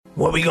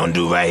What we gonna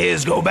do right here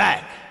is go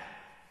back.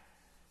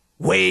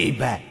 Way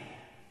back.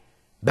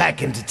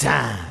 Back into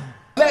time.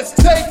 Let's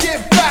take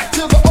it back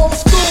to the old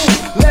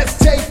school. Let's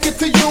take it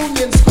to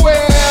Union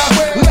Square.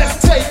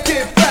 Let's take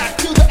it back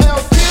to the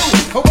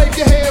LQ. Wave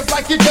your hands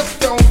like you just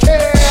don't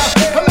care.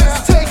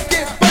 Let's take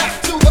it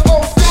back to the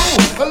old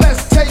school.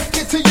 Let's take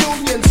it to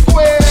Union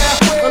Square.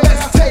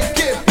 Let's take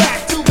it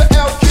back to the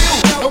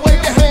LQ.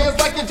 Wave your hands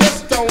like you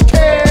just don't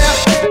care.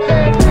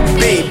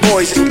 Big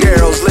boys and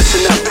girls,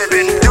 listen up.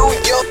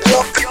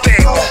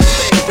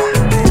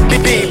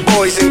 Big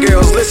boys and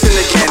girls, listen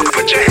again.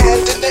 Put your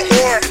hand in the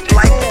air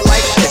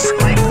like this.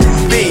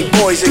 Big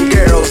boys and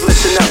girls,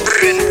 listen up.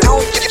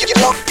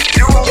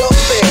 Do your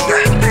thing.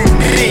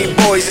 Big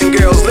boys and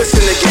girls,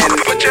 listen again.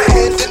 Put your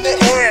hand in the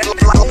air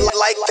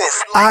like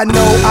this. I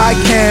know I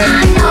can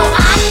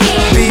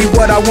be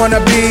what I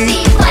wanna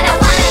be.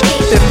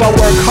 If I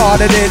work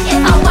hard at it,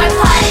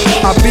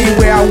 I'll be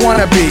where I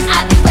wanna be.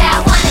 I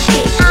know I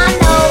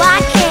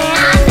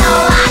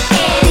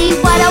can be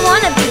what I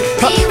wanna be.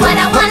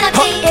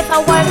 If I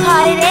work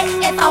hard at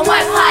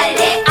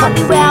it, I'll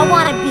be where I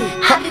wanna be.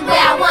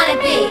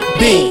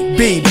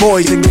 Be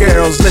boys and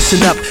girls,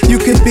 listen up. You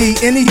can be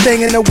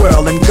anything in the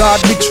world, and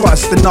God we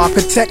trust. An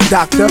architect,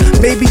 doctor,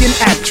 maybe an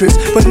actress,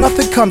 but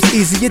nothing comes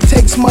easy, it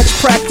takes much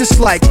practice.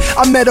 Like,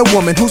 I met a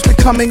woman who's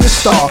becoming a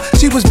star.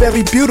 She was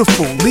very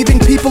beautiful, leaving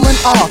people in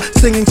awe.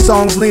 Singing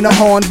songs, Lena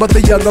Horne, but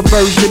the younger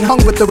version.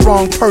 Hung with the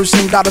wrong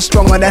person, got her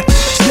strung on that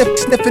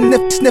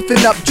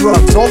sniffing up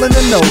drugs, all in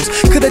the nose.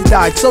 Could've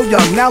died so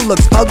young, now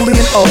looks ugly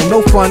and old.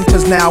 No fun,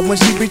 cause now when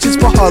she reaches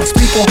for hugs,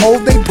 people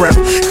hold their breath,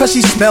 cause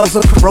she smells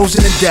of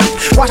corrosion and death.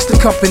 Watch the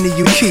company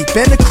you keep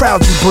and the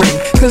crowd you bring,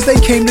 cause they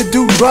came to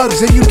do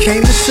drugs and you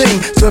came to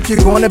sing. So if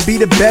you're gonna be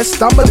the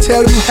best, I'ma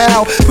tell you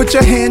how. Put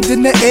your hand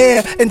in the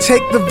air and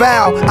take the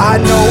vow. I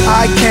know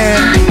I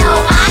can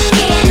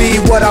be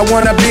what I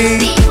wanna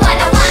be.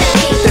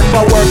 If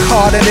I work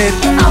hard at it,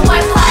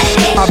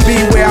 I'll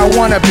be where I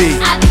wanna be.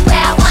 I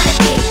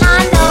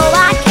know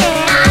I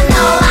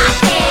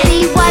can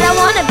be what I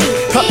wanna be.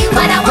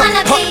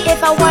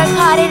 If I work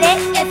hard at it,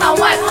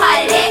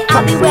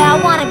 I'll be where I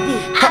wanna be.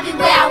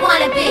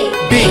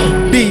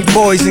 Be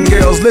boys and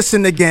girls,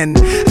 listen again.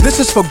 This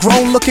is for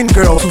grown looking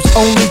girls who's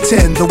only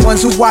 10. The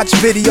ones who watch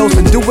videos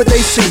and do what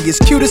they see. As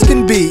cute as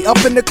can be,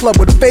 up in the club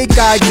with fake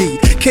ID.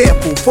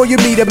 Careful, before you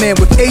meet a man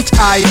with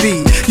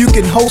HIV. You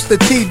can host a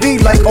TV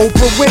like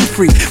Oprah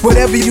Winfrey.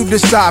 Whatever you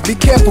decide, be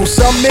careful,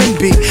 some men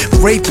be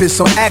rapists.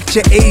 So act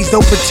your age,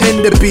 don't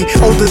pretend to be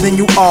older than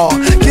you are.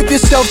 Give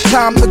yourself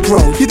time to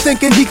grow. You're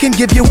thinking he can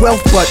give you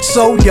wealth, but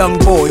so young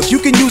boys, you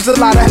can use a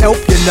lot of help,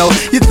 you know.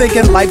 You're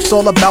thinking life's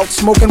all about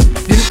smoking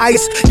and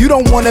ice. You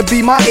don't wanna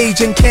be my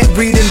age and can't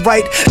read and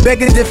write,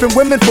 begging different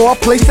women for a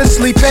place to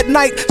sleep at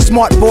night.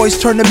 Smart boys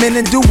turn them in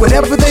and do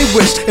whatever they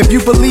wish. If you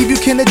believe you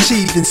can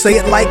achieve, then say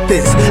it like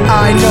this.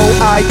 I know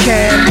I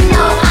can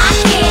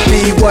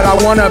be what I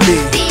wanna be.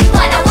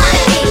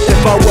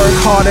 If I work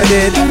hard at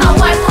it,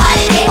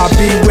 I'll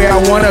be where I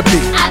wanna be.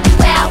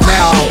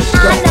 Now go.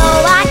 I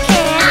know I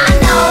can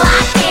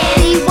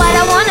be what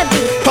I wanna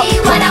be.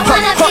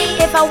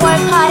 If I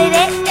work hard at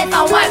it,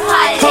 I'll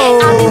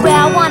be where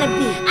I wanna be.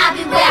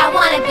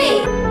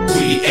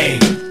 We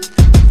ain't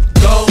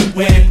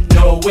going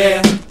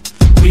nowhere.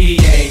 We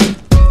ain't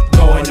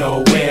going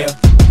nowhere.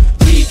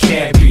 We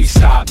can't be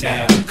stopped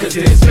now, cause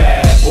it is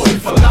bad boy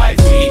for life.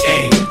 We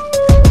ain't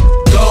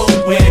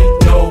going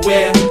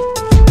nowhere.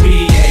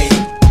 We ain't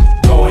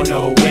going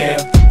nowhere.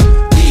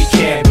 We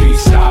can't be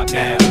stopped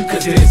now,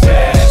 cause it is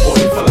bad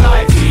boy for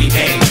life. We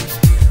ain't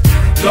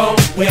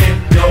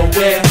going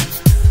nowhere.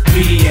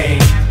 We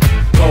ain't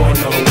going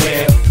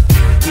nowhere.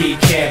 We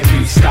can't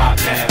be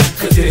stopped now,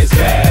 cause it is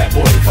bad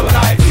boy for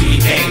life.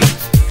 We ain't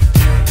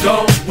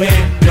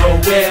going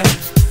nowhere.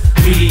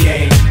 We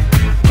ain't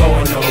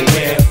going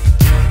nowhere.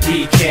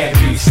 We can't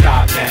be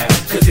stopped now,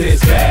 cause it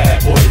is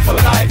bad boy for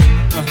life.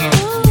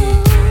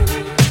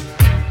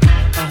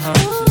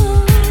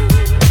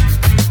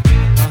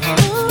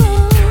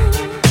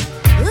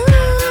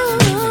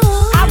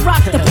 I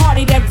rock the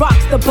party that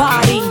rocks the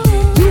body.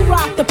 You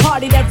rock the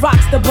party that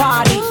rocks the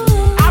body.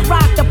 I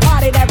rock the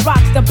party that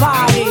rocks the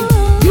body.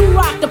 You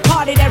rock the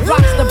party that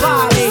rocks the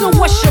body. So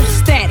what's your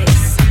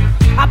status?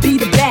 I be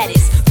the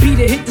baddest. Be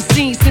to hit the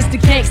scene since the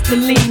gangster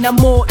lean. I'm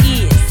all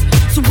ears.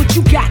 So what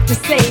you got to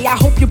say? I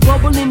hope you're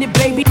bubbling it,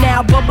 baby.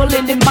 Now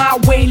bubbling in my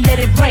way, let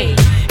it rain.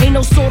 Ain't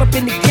no salt up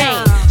in the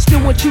game.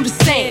 Still want you to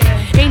stand.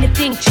 Ain't a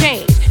thing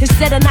changed.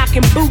 Instead of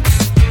knocking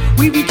boots,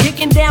 we be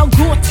kicking down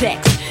Gore-Tex.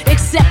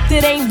 Except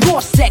it ain't raw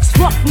sex,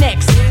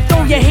 roughnecks.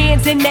 Throw your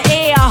hands in the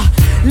air.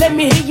 Let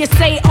me hear you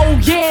say, oh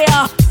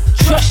yeah.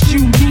 Trust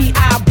you, me,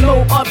 I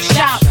blow up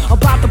shop.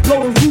 About to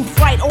blow the roof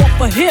right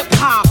off of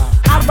hip-hop.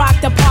 I rock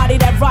the party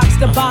that rocks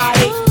the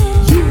body.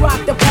 You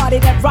rock the party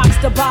that rocks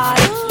the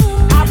body.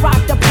 I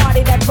rock the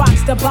party that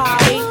rocks the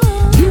body.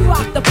 You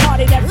rock the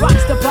party that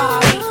rocks the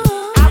body.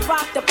 I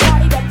rock the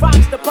party that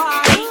rocks the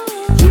body.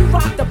 You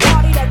rock the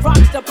party that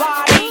rocks the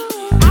body.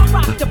 I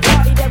rock the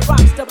party that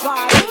rocks the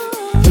body.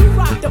 You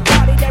rock the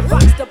party that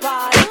rocks the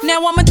body.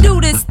 Now I'ma do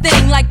this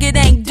thing like it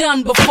ain't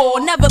done before.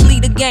 Never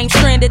leave the game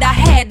stranded, I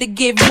had to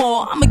give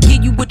more. I'ma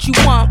give you what you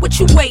want, what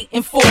you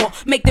waiting for.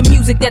 Make the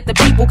music that the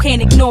people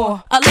can't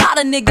ignore. A lot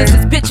of niggas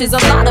is bitches,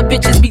 a lot of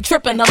bitches be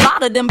tripping. A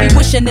lot of them be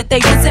wishing that they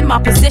was in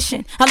my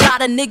position. A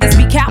lot of niggas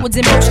be cowards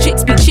and most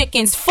chicks be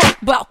chickens.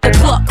 Fuck about the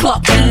cluck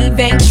cluck, Eve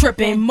ain't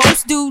tripping.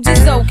 Most dudes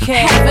is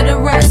okay, half of the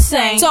rest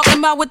ain't. Talking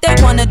about what they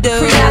wanna do,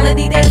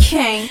 reality they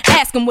can't.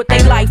 Ask them what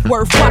they life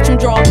worth, watch them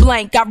draw a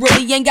blank. I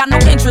really ain't got no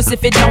interest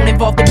if it don't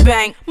involve the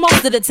bank.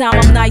 Most of the time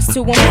I'm nice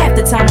to them, half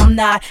the time I'm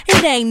not.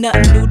 It ain't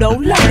nothing new though,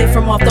 learned it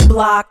from off the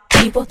block.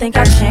 People think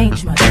I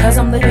changed much cause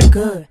I'm living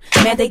good.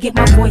 Man, they get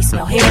my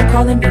voicemail, hear them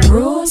calling me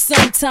rude.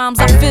 Sometimes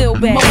I feel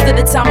bad, most of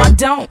the time I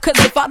don't. Cause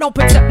if I don't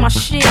protect my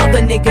shit,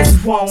 other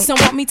niggas won't. Some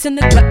want me to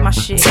neglect my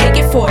shit, take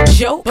it for a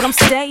joke, but I'm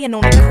staying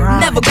on the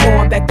grind, never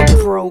going back to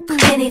broke.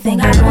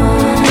 Anything I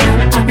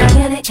want, I'm gonna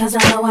get it cause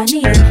I know I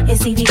need it.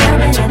 It's TV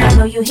coming and I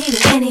know you hear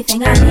it.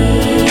 Anything I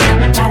need,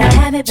 gotta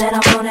have it, but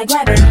I'm gonna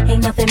grab it.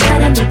 Ain't nothing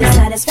better, need the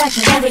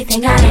satisfaction.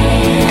 Everything I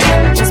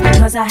am, just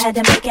because I had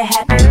to make it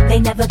happen. They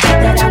never thought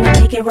that I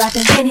would make it rapping.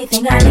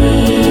 Anything I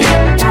need,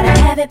 gotta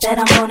have it, but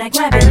I'm gonna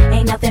grab it.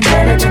 Ain't nothing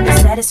better than the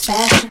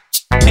satisfaction.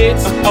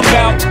 It's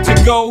about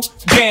to go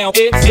down.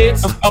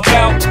 It's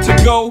about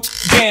to go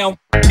down.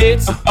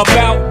 It's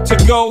about to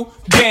go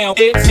down.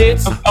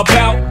 It's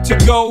about to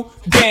go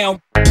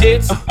down.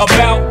 It's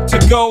about to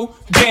go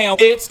down.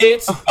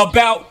 It's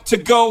about to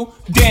go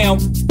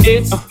down.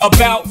 It's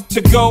about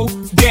to go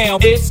down.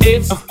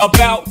 It's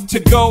about to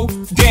go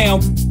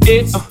down.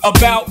 It's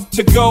about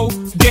to go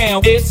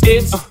down.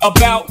 It's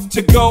about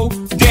to go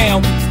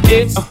down.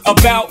 It's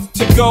about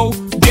to go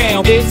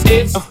down.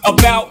 It's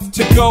about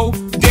to go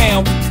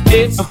down.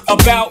 It's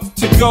about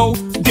to go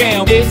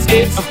down.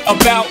 It's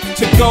about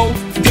to go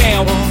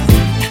down.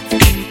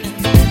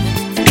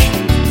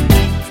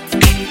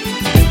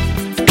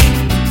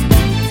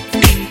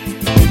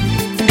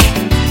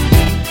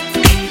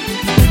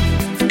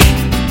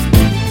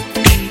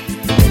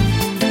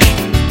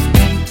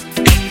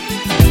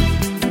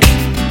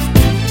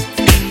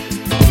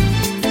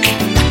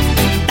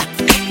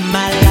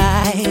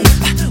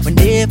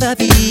 Never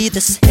be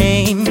the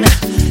same.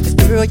 'Cause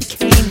girl, you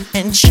came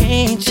and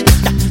changed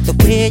the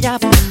way I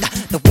walk,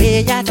 the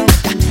way I talk.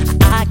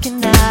 I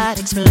cannot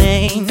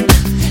explain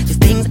the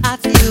things I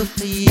feel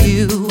for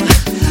you,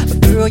 but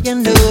girl, you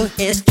know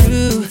it's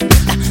true.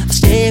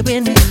 Stay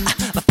with me,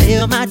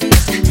 fulfill my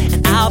dreams,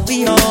 and I'll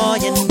be all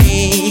you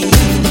need.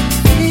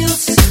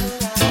 Feels so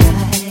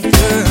right,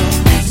 girl.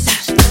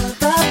 That's the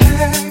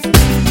perfect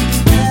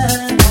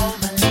love all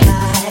my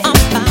life. I'm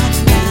fine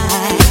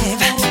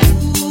life.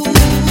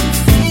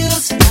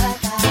 Feels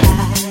like I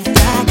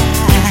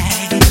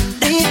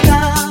deep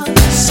down,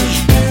 see,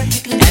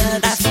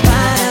 and I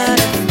find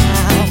it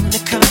now.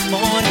 Come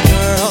on,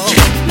 girl.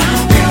 My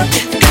world,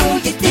 you know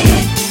you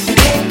did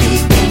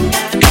everything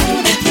I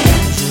wanna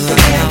get.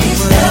 There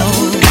is love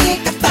who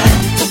think about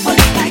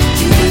someone like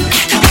you.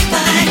 Come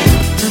find,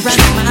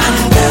 right, my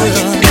world,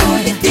 you know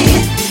you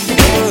did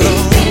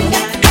everything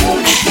I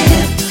wanna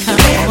get.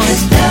 There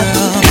is love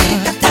who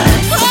think about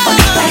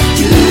someone like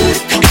you.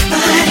 Come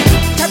find,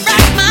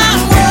 right, my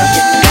world,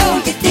 you know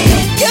you did.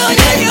 You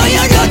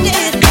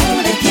did.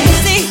 Wanna get,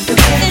 see,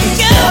 and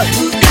you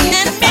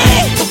and me,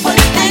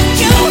 and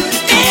you,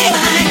 me.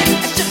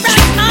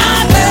 Right, my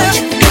world,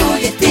 you know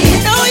you did.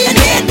 Know you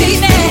did, baby.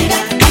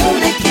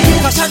 Wanna get,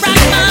 'cause I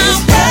rock my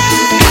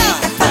world.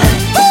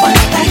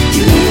 Someone like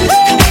you.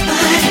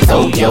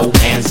 Throw your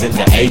hands in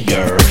the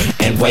air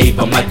and wave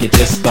them like you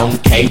just don't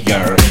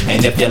care.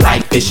 And if you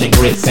like fish and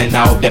grits and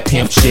all that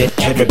pimp shit,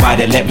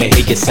 everybody let me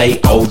hear you say,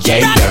 oh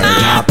yeah.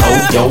 Now throw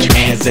your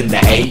hands in the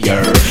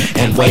air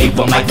and wave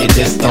them like you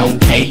just don't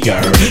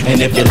care.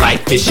 And if you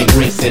like fish and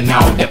grits and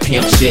all that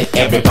pimp shit,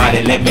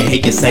 everybody let me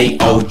hear you say,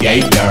 oh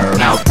yeah.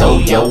 Now throw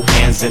your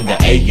hands in the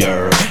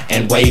air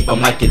and wave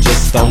them like you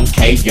just don't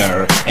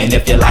care. And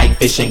if you like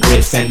fish and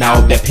grits and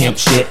all that pimp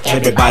shit,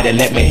 everybody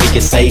let me hear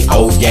you say,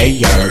 oh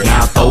yeah.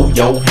 Now throw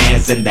your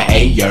hands in the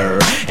air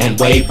and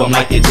wave them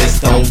like you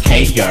just don't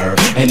care.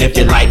 And if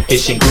you like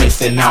fish and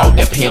grits and all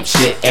that pimp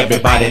shit,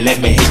 everybody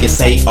let me hear you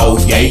say, oh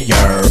yeah.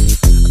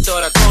 I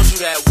thought I told you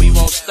that we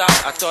won't stop.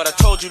 I thought I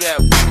told you that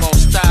we won't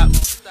stop.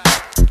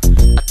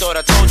 I thought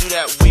I told you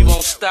that we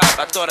won't stop.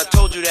 I thought I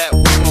told you that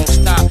we won't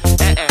stop.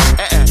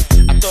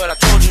 I thought I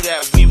told you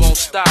that we won't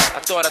stop. I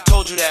thought I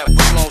told you that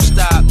we won't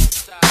stop.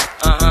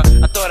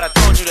 I thought I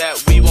told you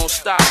that we won't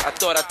stop. I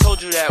thought I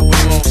told you that we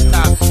won't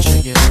stop.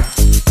 Check it out.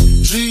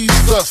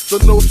 Jesus, the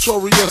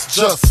notorious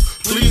just.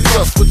 Please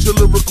us with your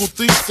lyrical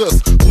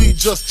thesis. We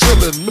just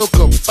chillin', milk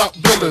 'em, top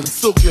billin',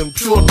 silkin',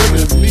 pure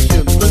linen, me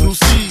and Little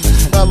C,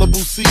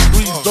 Malibu sea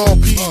breeze,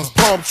 dawn peas,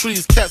 palm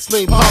trees, cats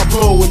named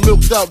Pablo and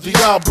milked out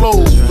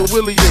Diablo. The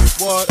williest,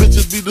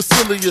 bitches be the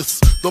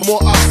silliest. The more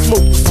I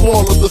smoke, the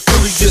smaller the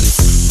silly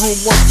gets. Room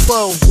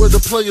 112, where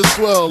the players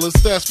dwell, and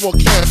stash more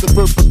cash than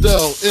Bert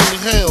Fidel.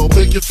 Inhale,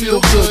 make you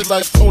feel good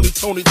like Tony.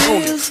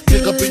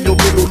 Pick up in your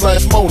middle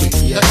like Moni.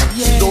 Yeah.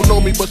 She don't know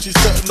me, but she's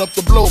setting up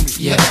to blow me.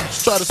 Yeah.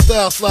 Try to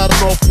style sliding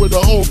off with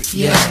a homie.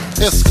 Yeah.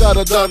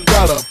 Escada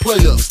Dangada,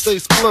 player, stay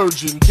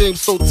splurging. Game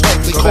so tight,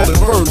 they call it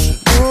version.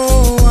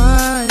 Oh,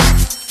 I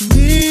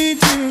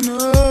need to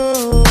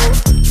know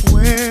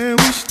where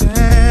we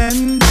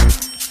stand.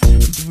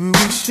 Do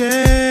we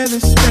share the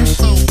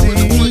special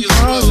thing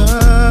called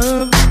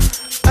love?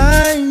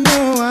 I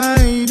know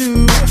I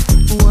do.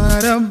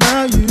 What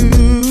about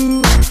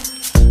you?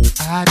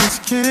 I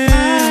just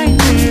can't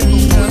get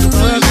enough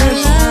of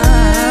this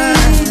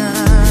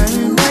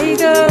time. Where you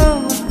go?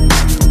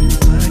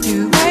 What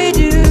do I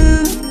do?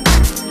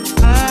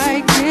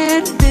 I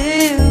can't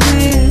live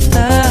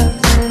without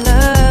your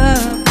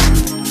love.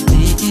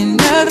 Thinking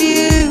of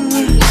you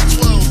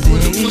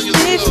makes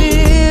me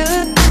feel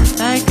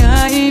like I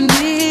am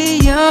the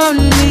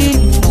only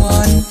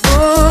one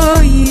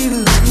for you.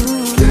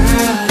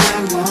 Girl,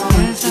 I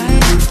want to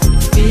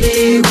be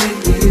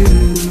with you.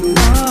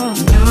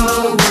 No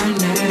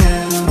one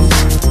else,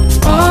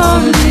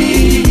 only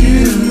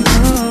you.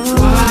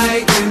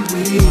 Why can't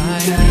we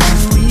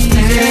just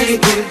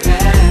make it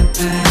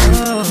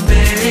happen,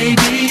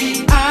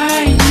 baby? I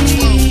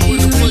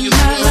need you in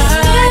my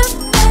life.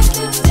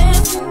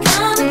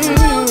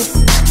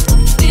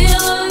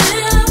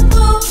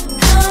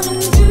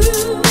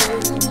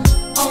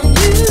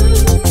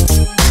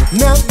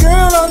 Now,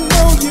 girl, I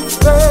know you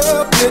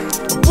felt it.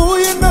 Boy,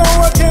 you know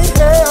I can't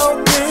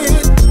help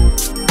it.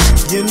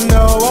 You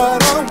know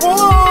what I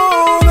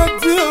wanna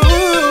do.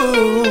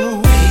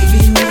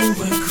 Baby, when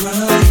we're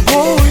crying,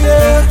 Oh,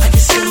 yeah. I get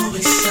so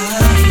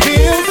excited.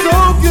 Feels so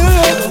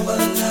good,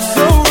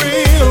 so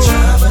real.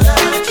 But I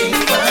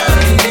can't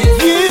find it.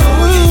 You,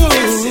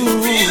 and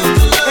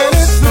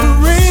it's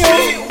surreal.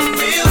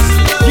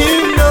 You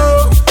know,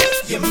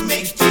 You're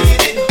making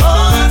it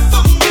hard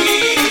for me.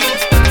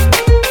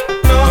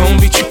 Don't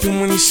be tripping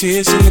when you see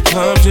us in the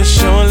club. Just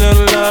show a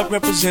little love,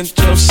 represent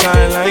your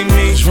side like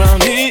me.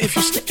 Round here, if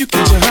you slip, you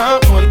catch a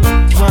hot one.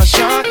 My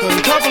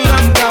shotgun, couple of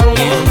them down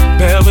one.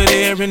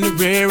 Belvedere in the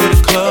rear of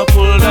the club,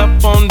 pulled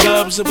up on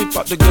dubs, and we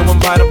about to go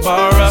and buy the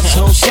bar up.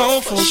 So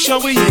for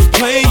sure we ain't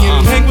playing,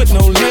 hang with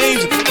no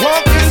lames,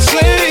 walking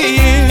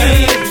slaying.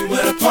 Hey,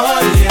 where the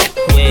party at?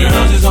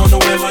 Girls is on the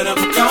way with a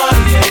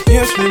Bacardi at.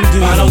 Yes, we do.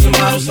 Bottles and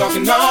models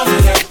talking all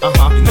of that. You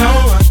know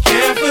I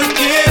can't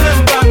forget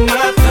about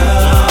my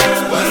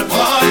love. Where the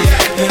party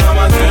at? And all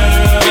my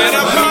girls. Where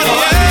the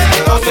party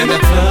at? Off in the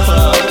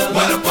club.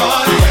 Where the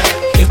party at?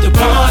 If the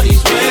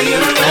party's where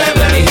you're at,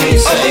 let me hear you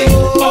say.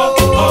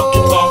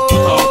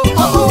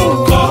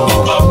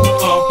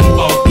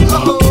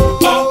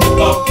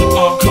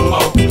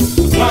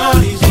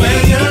 Party's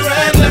where you're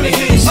at, let me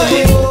hear you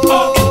say.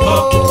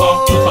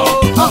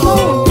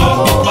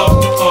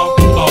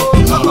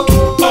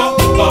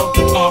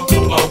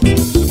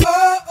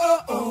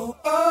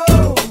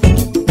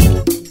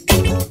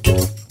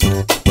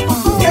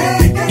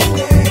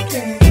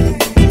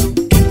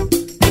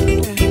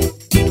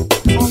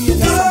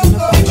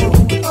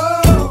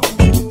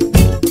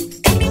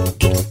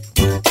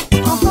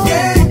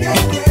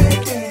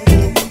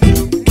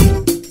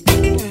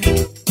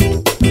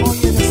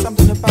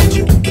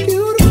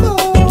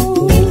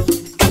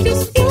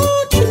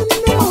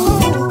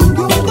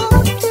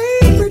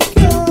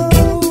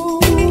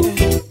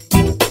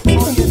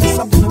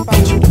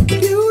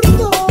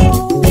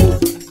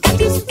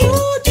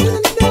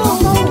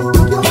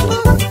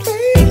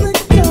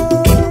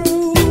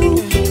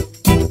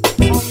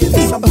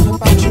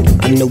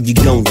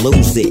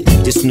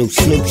 This new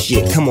Snoop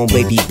shit, come on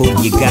baby boo,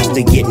 you got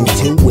to get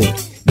into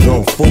it.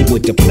 Going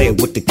forward to play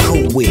with the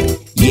cool wit.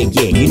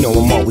 Yeah, you know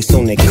I'm always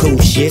on that cool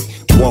shit.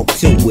 Walk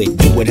to it,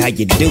 do it how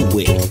you do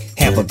it.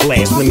 Have a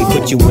glass, let me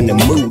put you in the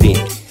mood.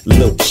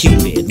 Little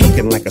cutie,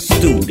 looking like a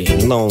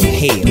student. Long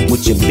hair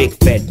with your big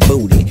fat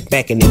booty.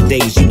 Back in the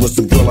days, you was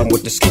the girl I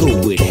went to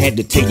school with. Had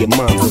to tell your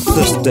mom and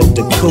sister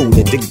to cool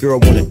it. The girl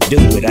wanna do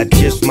it, I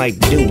just might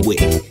do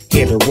it.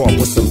 Hit her off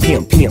with some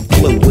pimp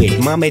fluid.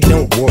 Mommy,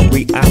 don't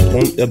worry, I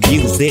won't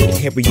abuse it.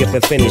 Hurry up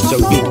and finish so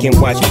you can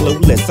watch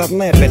Clueless. I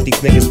laugh at these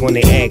niggas when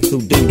they ask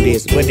who do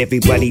this, but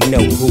everybody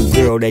know who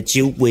girl that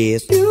you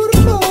is.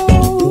 beautiful.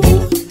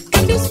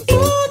 I just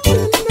want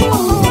you to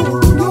know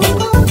you're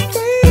my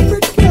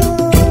favorite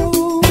girl.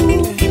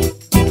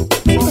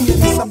 Oh, yeah,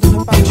 there's something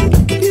about you.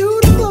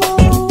 Beautiful.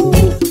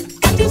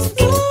 I just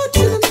want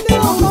you to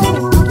know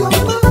you're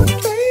my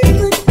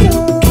favorite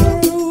girl.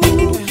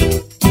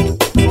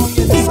 Oh,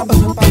 yeah, there's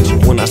something about you.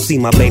 When I see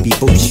my baby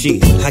boo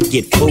shit, I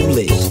get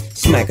foolish.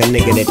 Smack a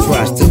nigga that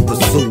tries to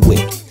pursue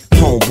it.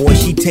 Homeboy,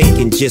 she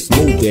taking, just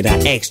move it.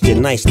 I asked you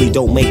nicely,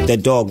 don't make the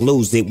dog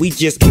lose it. We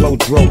just blow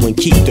dro and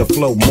keep the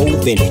flow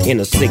moving. In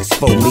a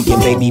 6'4", me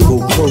and baby boo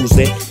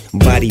cruising.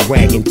 Body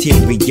wagging,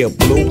 interior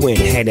blueing.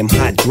 Had him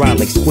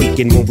hydraulic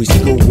squeaking when we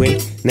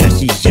screwing. Now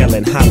she's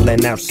yelling,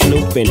 hollering out,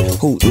 snooping,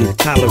 hooting,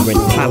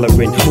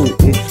 hollering,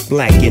 hooting.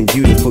 Black and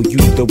beautiful, you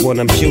the one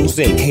I'm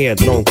choosing. Hair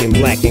long and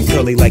black and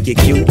curly like a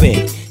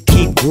Cuban.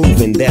 keep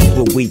grooving, that's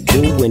what we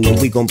doing,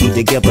 and we gon' be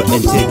together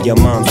until your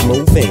mom's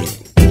moving.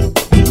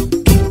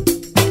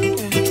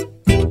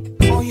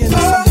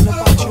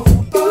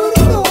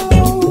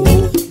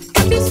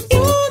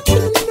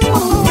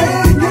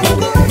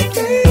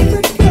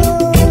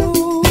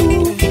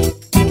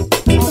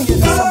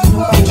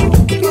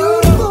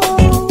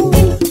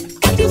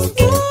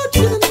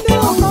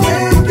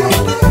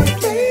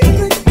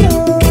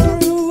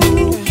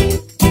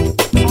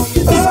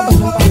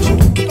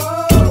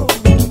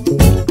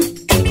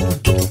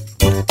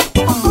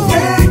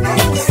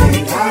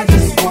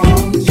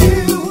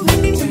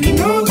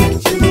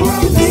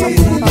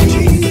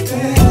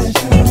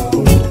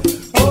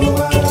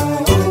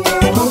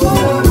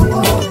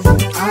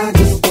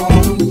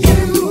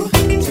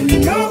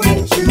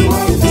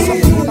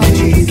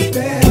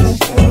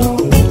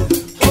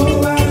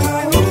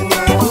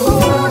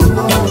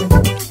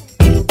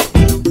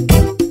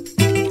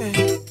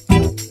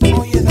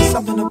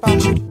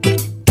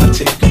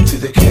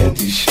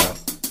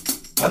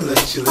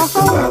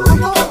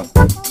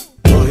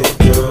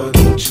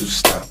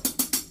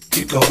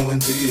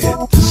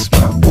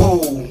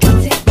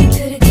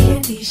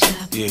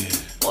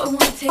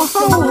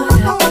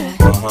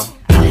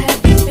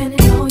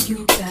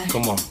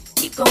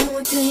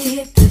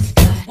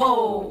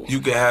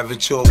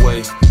 Your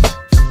way.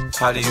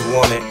 How do you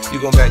want it? You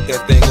gon' back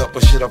that thing up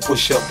or should I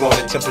push up on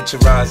it? Temperature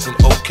rising,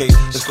 okay,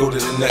 let's go to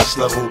the next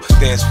level.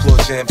 Dance floor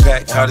jam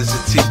packed, hot as a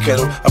tea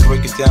kettle. I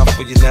break it down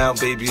for you now,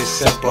 baby, it's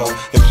simple.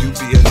 If you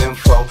be an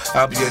info,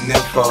 I'll be an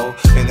info.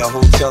 In the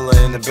hotel or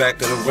in the back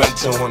of the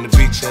rental, on the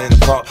beach or in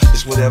the park,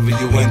 it's whatever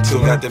you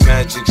into. Got the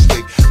magic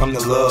stick, I'm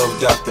the love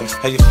doctor.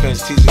 How your friends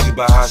teasing you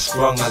about how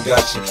sprung, I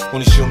got you.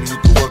 Wanna show me you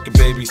can work it,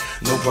 baby?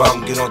 No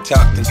problem, get on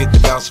top, then get to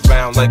bounce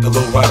around like a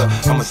low rider.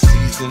 I'm a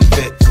seasoned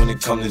vet when it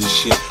comes to this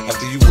shit.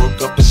 After you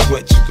work up a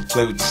sweat, you can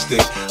play with the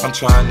stick. I'm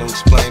trying to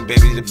explain,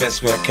 baby, the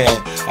best way I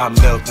can. I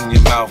melt in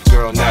your mouth,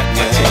 girl, not in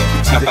your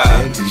hand. To the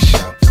candy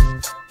shop,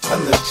 I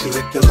let you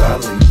lick the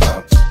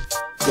lollipop.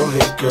 Go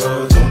ahead,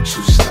 girl, don't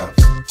you stop.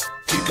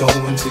 Keep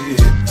going till you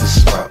hit the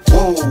spot.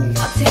 Whoa!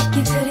 I'll take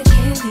you to the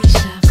candy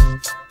shop.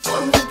 Boy,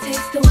 wanna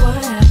taste of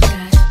what I've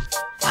got.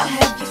 I'll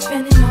have you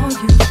spending all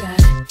you got.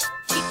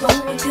 Keep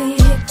going till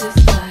you hit the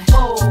spot.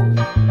 Whoa!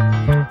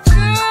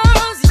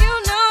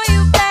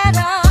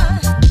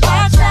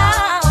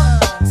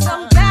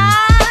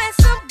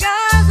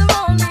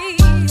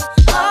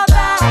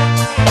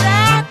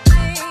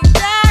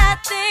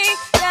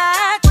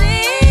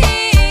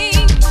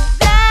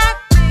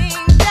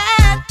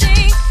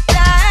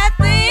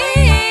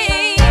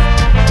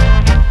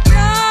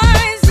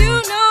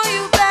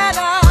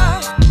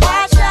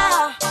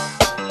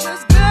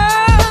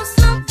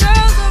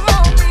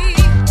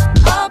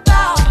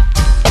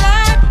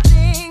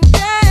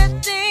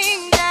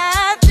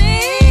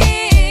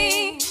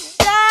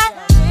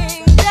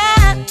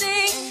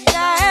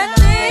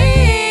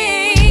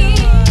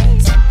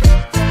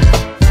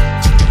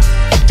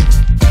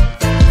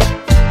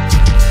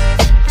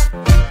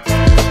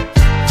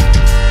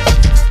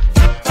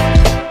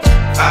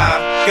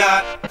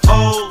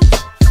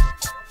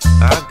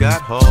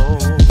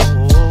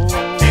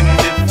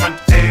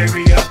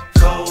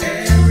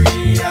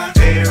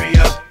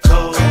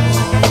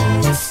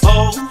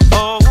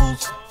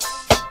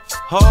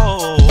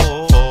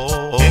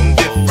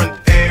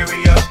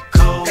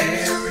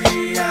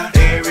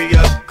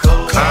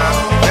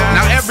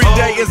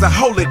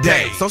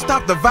 So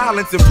stop the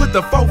violence and put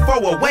the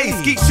fofo away.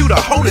 Skeet shoot a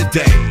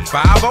holiday.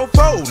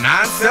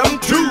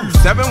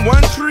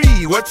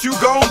 504-972-713. What you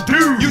gon'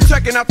 do? You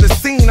checking out the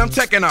scene, I'm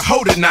checking a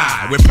hold an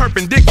eye. With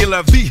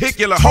perpendicular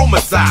vehicular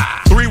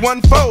homicide.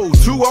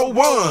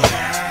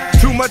 314-201.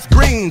 Too much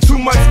green, too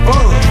much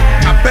fun.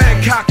 I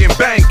Bangkok in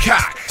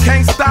Bangkok.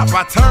 Can't stop,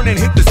 I turn and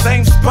hit the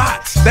same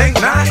spots. Think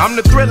not? I'm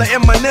the Thriller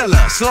in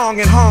Manila, Slong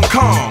in Hong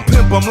Kong.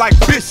 Pimp 'em like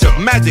Bishop,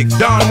 Magic,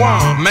 Don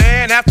Juan.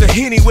 Man, after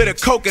Henny with a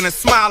Coke and a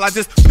smile, I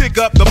just pick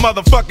up the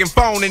motherfucking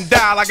phone and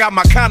dial. I got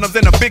my condoms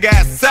in a big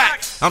ass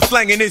sack. I'm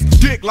slanging this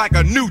dick like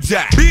a new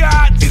jack.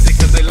 Biatch! Is it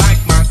cause they like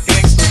my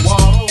gangsta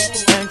wall?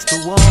 Gangsta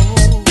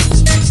wall. Is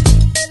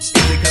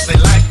it cause they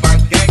like my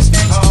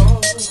gangsta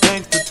talk?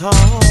 Gangsta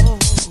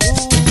talk.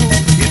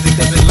 Is it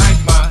cause they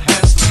like my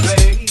handsome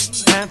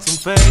face? Handsome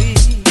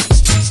face.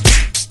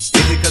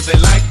 Is it cause they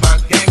like my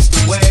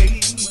gangsta way?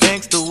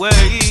 Gangsta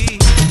way.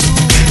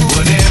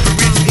 Whatever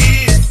it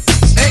is,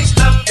 they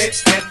love it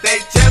and they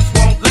just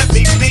won't let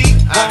me be.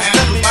 I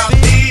handle my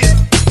biz.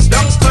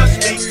 Don't push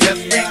me,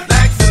 just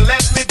relax and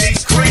let me be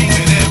free.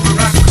 Whenever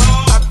I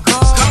call,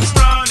 come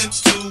running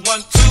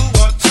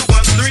 212 or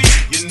 213.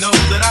 You know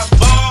that I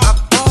ball.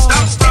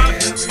 Stop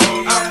running,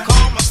 I'll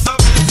call myself.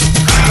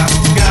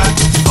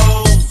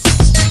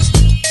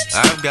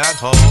 I've got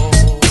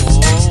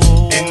hoes.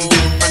 In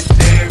different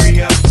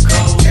area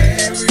codes.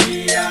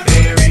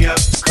 Area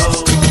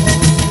codes.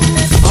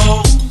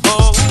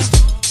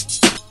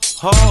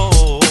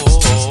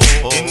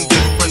 In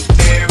different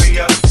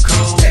area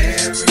codes.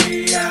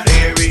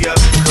 Area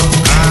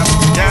codes.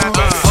 I've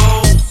got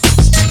hoes.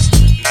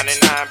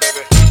 99,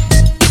 baby.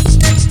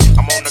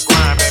 I'm on the grind.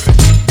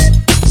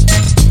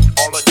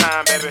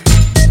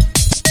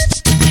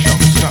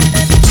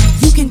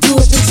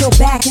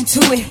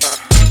 into it.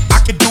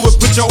 I can do it,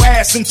 put your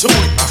ass into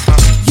it.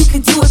 You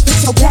can do it, put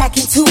your back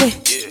into it.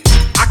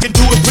 I can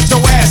do it, put your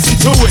ass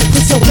into it.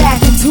 Put your back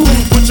into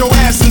it. Put your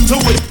ass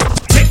into it.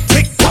 Tick,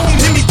 tick, boom,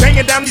 hit me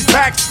banging down these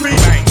back streets.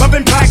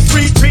 Loving Black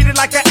Street, treated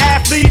like an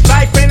athlete.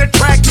 Life ain't a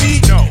track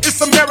meet. It's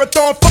a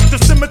marathon, fuck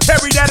the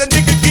cemetery that a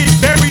nigga get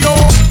buried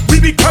on. We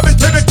be coming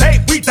to the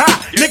day we die.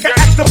 Nigga,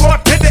 ask the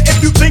bartender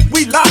if you think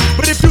we lie.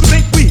 But if you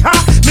think we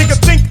hot, nigga,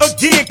 think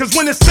again. Cause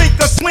when it's sink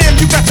or swim,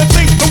 you got to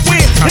think to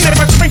win. And if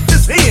I drink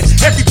this in,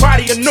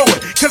 everybody will know it.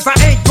 Cause I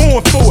ain't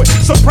going for it.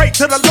 So pray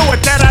to the Lord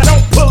that I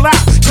don't pull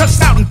out. Cuss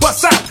out and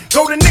bust out.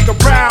 Go to nigga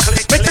round.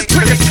 Make the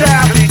trigger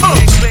shout.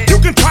 You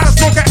can try to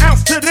smoke an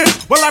ounce to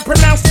this while I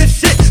pronounce this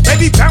shit.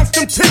 Baby, bounce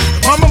them tits.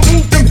 I'ma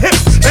move them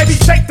hips. Baby,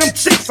 shake them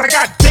cheeks. I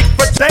got dick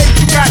for days.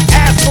 You got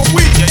ass for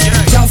weeks.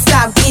 Don't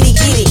stop, get it.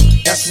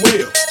 That's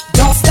real.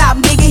 Don't stop,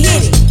 nigga,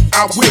 hit it.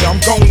 I will. I'm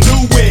gon' do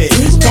it.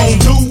 Gon'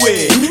 do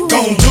it.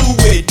 Gon' do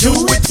it. Do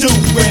it. Do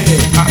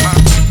it.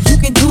 You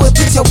can do it,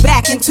 put your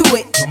back into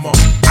it. Come on.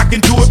 I can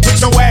do it. Put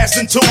your ass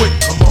into it.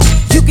 Come on.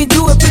 You can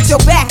do it, put your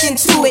back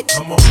into it.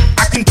 Come on.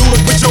 I can do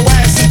it. Put your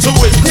ass into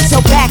it. Put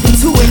your back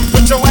into it.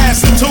 Put your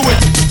ass into it.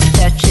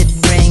 Touch it,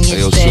 bring it, Hey,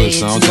 yo, pay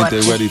sis, it, I don't think watch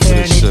they ready it, for turn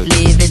this it, shit.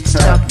 leave it,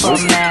 stop,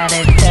 format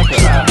it. Touch it,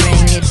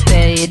 bring it,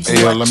 pay it, Hey,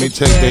 yo, watch let me it,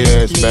 take turn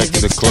their it, ass back leave to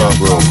it, the club stop,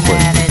 real quick.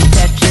 format it.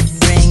 Touch it,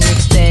 bring it,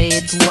 pay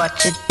it,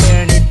 watch it,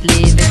 turn it,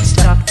 leave it,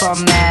 stop,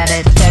 format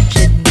it. Touch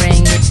it,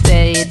 bring it,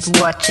 pay it,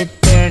 watch it,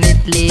 turn it,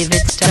 leave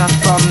it, stop,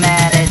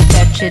 format it.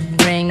 Touch it,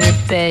 bring it,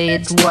 pay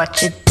it,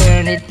 watch it,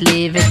 turn it,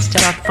 leave it,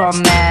 stop,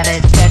 format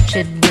it. Touch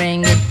it,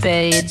 bring it,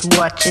 pay it,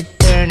 watch it,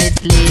 turn it,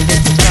 leave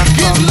it, stop,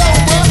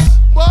 format it.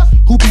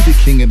 Who be the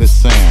king of the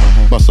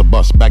sound? Bust a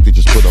bus back, they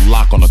just put a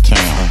lock on the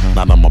town.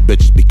 Now my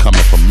bitches be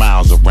coming from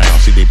miles around.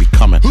 See, they be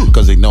coming,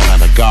 cause they know how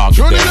to guard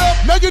Turn down. it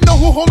up, now you know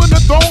who holding the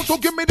throne, so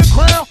give me the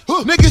crown.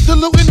 Niggas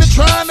saluting and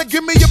trying to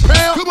give me a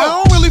pound. I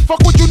don't really fuck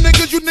with you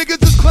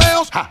niggas is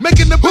clowns.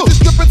 Making the bitches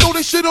strip and throw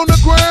this shit on the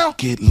ground.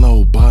 Get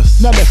low, bus.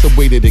 Now that's the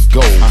way that it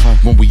goes.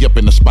 When we up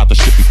in the spot, the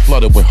shit be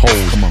flooded with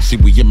holes. Come on, see,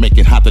 we you make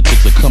it hot, the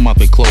chicks that come out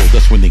they clothes.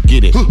 That's when they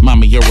get it.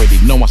 Mommy, you already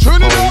know I Turn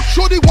suppose. it up,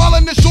 shorty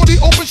wildin' and shorty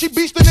open, she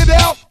beastin' it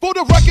out. For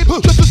the record,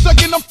 just a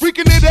second, I'm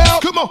freaking it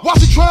out. Come on, while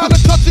she trying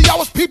to touch it, I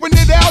was peeping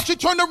it out. She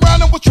turned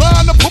around and was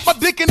trying to put my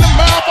dick in the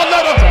mouth. I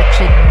let her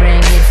touch it, bring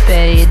it,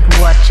 pay it,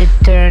 watch it,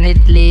 turn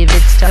it, leave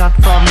it, stop,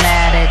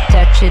 format it.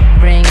 Touch it,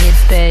 bring it,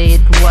 pay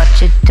it,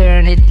 watch it,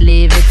 turn it,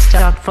 leave it,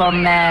 stop,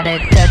 format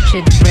it. Touch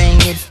it,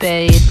 bring it,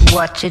 pay it,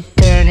 watch it,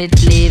 turn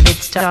it, leave it,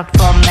 stop,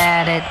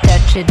 format it.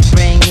 Touch it,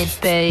 bring it,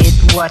 pay it,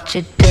 watch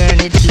it, turn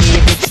it,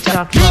 leave it,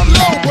 stop,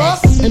 format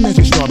it. And then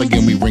she start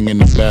again, we ringing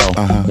the bell.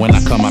 When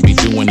I come, I be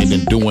doing it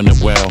and doing it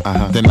well.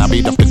 Then I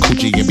beat up the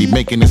coochie and be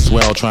making it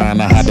swell. Trying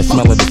to hide the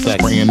smell of the sex,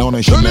 spraying on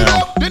a turn it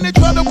Chanel. up, then they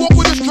try to walk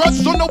with a strut,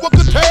 so no one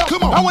could tell.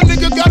 Come on, how a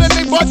nigga got in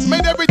they butts,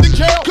 made everything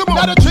jail. Come on,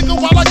 now the chicken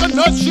wild like a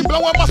nut, she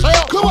blowing my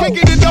cell. Come on,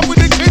 kicking it up with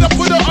the kid, I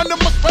put her under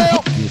my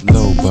spell. Get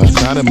low, bud.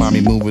 Try to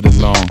mommy, move it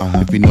along.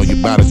 If you know you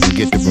bout it, then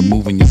get to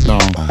removing your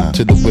thong.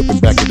 To the whip and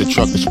back of the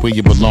truck, that's where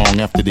you belong.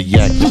 After the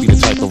yak, you be the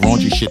type of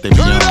raunchy shit they be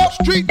Turn it on. up,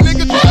 street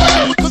niggas,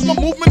 because my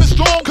movement is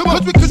strong.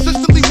 Cause we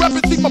consistently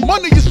rapping, see my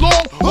money is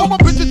long. All my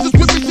bitches is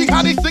with me, see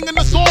how they singing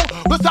the song.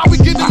 That's how we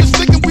get in the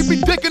stick and we be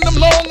dicking them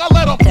long. I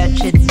let them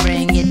touch it,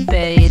 bring it,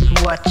 pay it,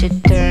 watch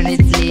it, turn it,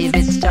 leave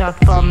it, stop,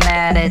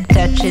 format it.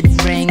 Touch it,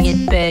 bring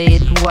it, pay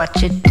it,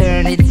 watch it,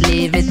 turn it,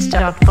 leave it,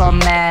 stop,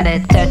 format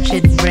it. Touch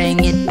it,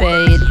 bring it,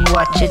 pay it,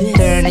 watch it,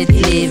 turn it,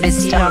 leave it,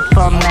 stop,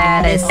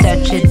 format it.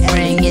 Touch it,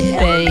 bring it,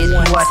 pay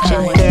it, watch it,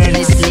 turn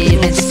it,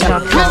 leave it,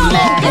 stop,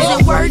 format it. Is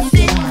it worth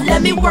it?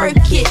 Let me work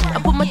it. I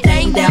put my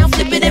thing down,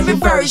 flip it and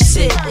reverse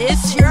it.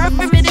 It's your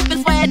primitive,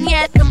 it's why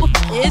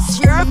it's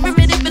your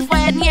primitive, it's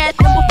why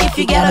if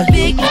you got a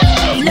big,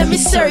 let me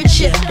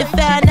search it to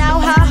find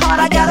out how hard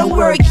I gotta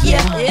work.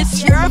 Yeah,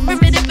 it's your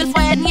primitive, it's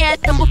why it's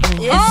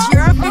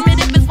your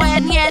primitive, it's why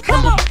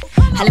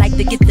I like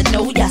to get to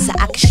know ya so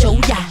I can show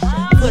ya.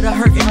 Put a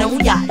hurtin' on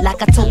ya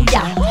like I told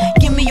ya.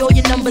 Give me all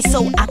your numbers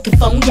so I can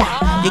phone ya.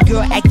 Your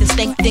girl acting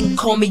stank, then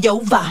call me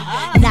over.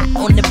 Not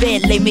on the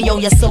bed, lay me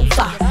on your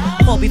sofa.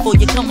 Call before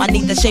you come, I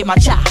need to shave my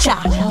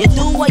cha-cha. You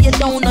do or you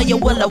don't, or you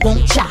will, I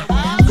won't cha.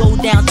 Go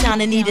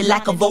downtown and eat it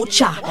like a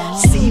vulture.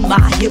 See my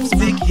hips,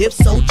 big hips,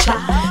 so cha.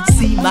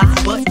 See my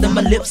butt, then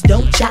my lips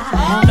don't cha.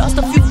 Lost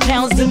a few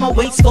pounds in my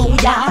waist, oh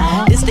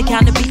yeah. This the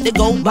kind of beat that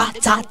go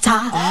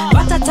ra-ta-ta.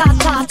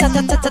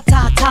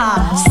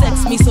 Ra-ta-ta-ta-ta-ta-ta-ta-ta.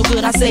 Sex me so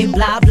good I say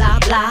blah, blah,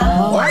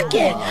 blah. Work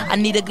it, I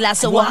need a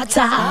glass of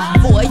water.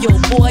 Boy, oh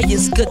boy,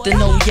 it's good to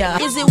know ya.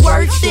 Is it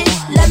worth it?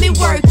 Let me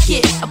work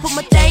it. I put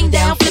my thing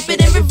down, flip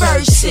it and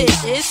reverse it.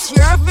 It's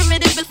your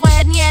primitive, it's why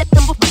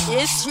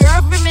it's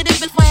your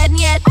primitive, it's why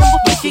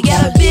if you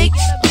got a big,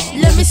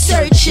 let me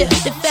search it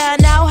to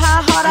find out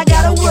how hard I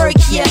gotta work.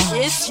 Yeah,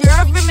 it's your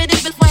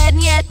primitive, it's why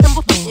it's your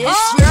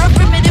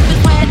primitive,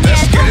 it's why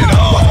let's get it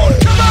on.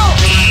 Come on.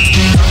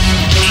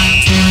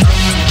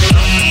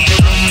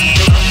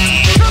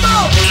 Come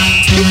on.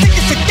 You think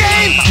it's a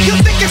game? You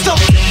think it's a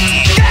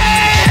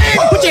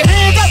game? Put your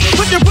hands up,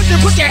 put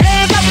your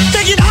hands up.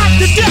 Make it hot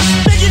to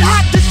death, make it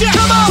hot to death.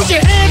 Come on. Put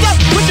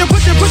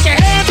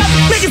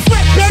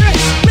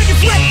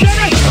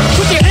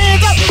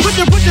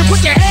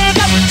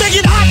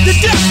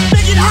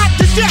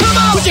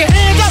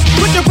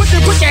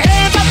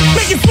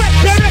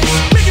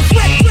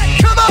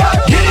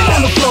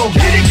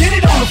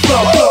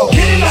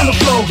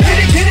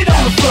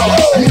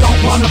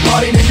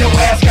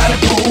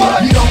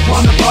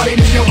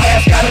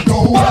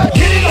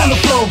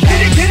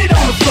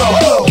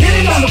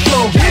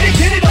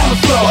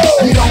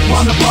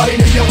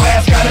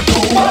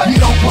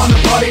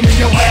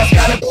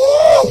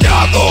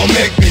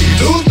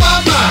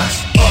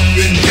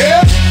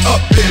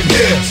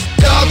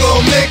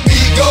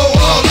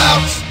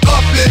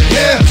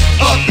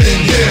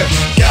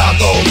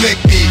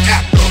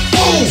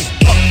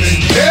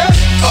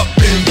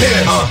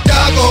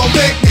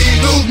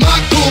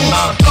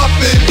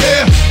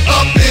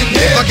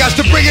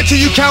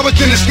hours,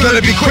 then it's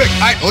gonna be quick.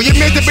 All your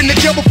men that been to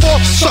jail before,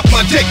 suck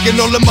my dick. And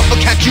all them upper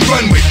cats you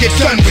run with, get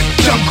done with,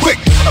 jump quick.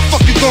 How the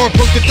fuck you gonna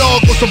approach the dog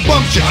with some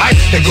bum shit?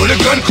 They go to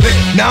gun click,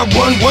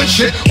 911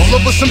 shit, all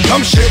over some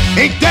dumb shit.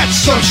 Ain't that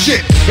some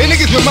shit? And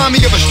niggas remind me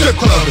of a strip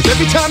club. Cause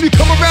every time you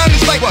come around,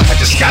 it's like, well, I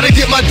just gotta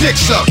get my dick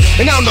sucked.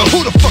 And I don't know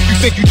who the fuck you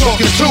think you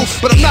talking to,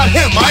 but I'm not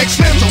him, I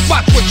ex him, so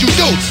watch what you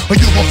do, or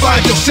you gon'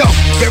 find yourself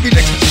buried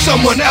next to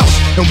someone else.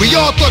 And we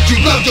all thought you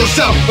loved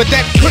yourself, but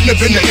that couldn't have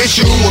been the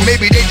issue. Or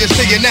maybe they just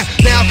saying that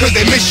now cause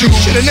they miss you.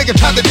 Shit, a nigga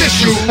tried to diss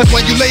you. That's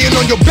why you laying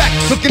on your back,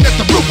 looking at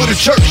the roof of the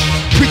church.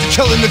 Preacher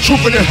telling the truth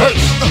and it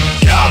hurts.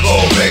 Y'all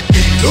gon' make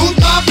me lose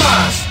my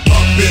mind.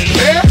 Up in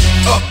here,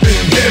 up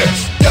in here.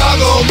 Y'all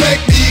gon'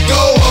 make me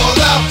go all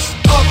out.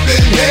 Up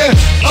in here,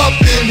 up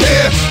in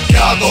here.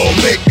 Y'all gon'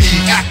 make me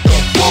act a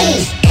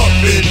fool. Up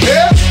in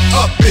here,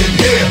 up in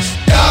here.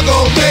 Y'all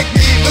gon' make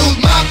me lose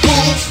my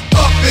cool.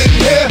 Up in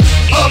here,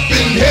 up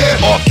in here.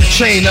 Off the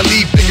chain, I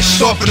leave niggas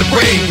soft in the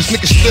brain. Cause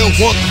niggas still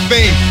want the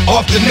fame,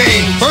 off the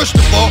name. First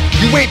of all,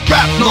 you ain't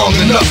rap long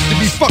enough to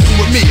be fucking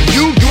with me. And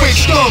you ain't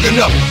strong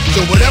enough.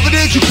 So whatever it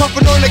is you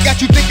puffin' on, that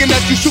got you thinking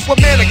that you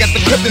Superman. I got the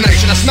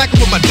kryptonite, and I smack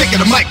it with my dick in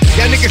the mic.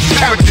 Y'all niggas is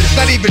characters,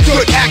 not even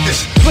good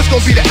actors. What's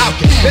gonna be the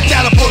outcome? It's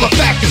out of all the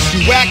factors.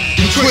 You whack,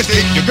 you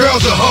twisted, your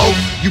girl's a hoe.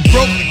 You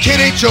broke, the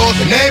kid ain't yours,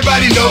 and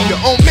everybody know.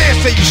 Your own man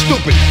say you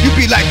stupid. You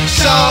be like,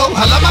 so,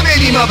 I love my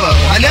baby mother,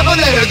 I never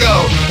let her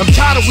go. I'm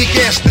tired of weak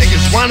ass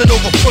niggas whining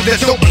over foot that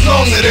don't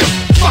belong to them.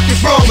 Fuck is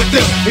wrong with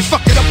them? They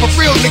fuck it up for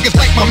real niggas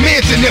like my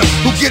mans and them,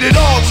 who get it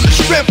all with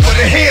the strength of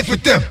their hands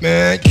with them.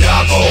 Man,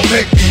 y'all gon'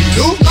 make me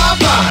lose my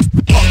mind.